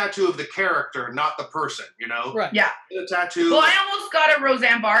get a tattoo of the character, not the person, you know? Right. Yeah. Get a tattoo. Well, I almost got a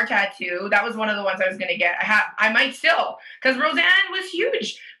Roseanne Barr tattoo. That was one of the ones I was going to get. I might still, because Roseanne was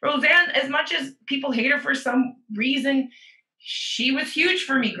huge. Roseanne, as much as people hate her for some reason, she was huge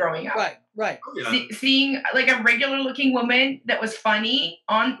for me growing up. Right. Oh, yeah. Seeing like a regular looking woman that was funny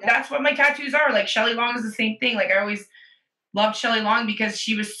that's what my tattoos are. Like Shelley Long is the same thing. Like I always loved Shelley Long because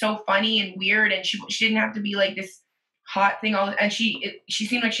she was so funny and weird, and she didn't have to be like this hot thing and she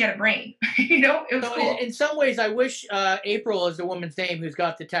seemed like she had a brain. You know, it was cool. In some ways, I wish April is the woman's name who's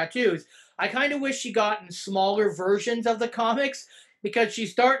got the tattoos. I kind of wish she got in smaller versions of the comics because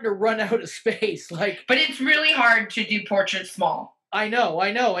she's starting to run out of space. But it's really hard to do portraits small. I know.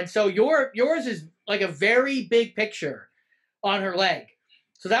 And so yours is like a very big picture on her leg.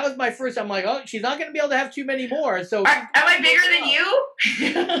 So that was my first. I'm like, oh, she's not going to be able to have too many more. So am I bigger than you?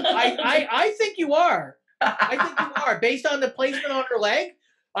 I think you are. I think you are. Based on the placement on her leg,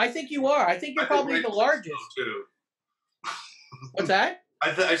 I think you are. I think you're probably the largest. So too. What's that?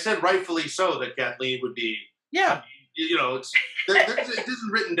 I said rightfully so that Kathleen would be. Yeah. You know, it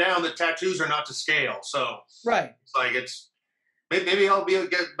isn't written down that tattoos are not to scale. So right. It's like maybe I'll get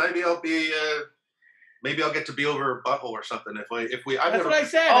to be over a butthole or something if we. That's what I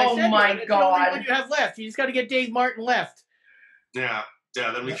said. Oh, I said my That's God! the only one you have left. You just got to get Dave Martin left. Yeah.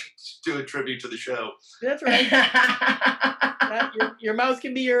 Then we can do a tribute to the show. That's right. your mouth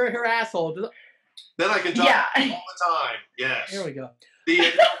can be her asshole. Then I can talk all the time. Yes. Here we go.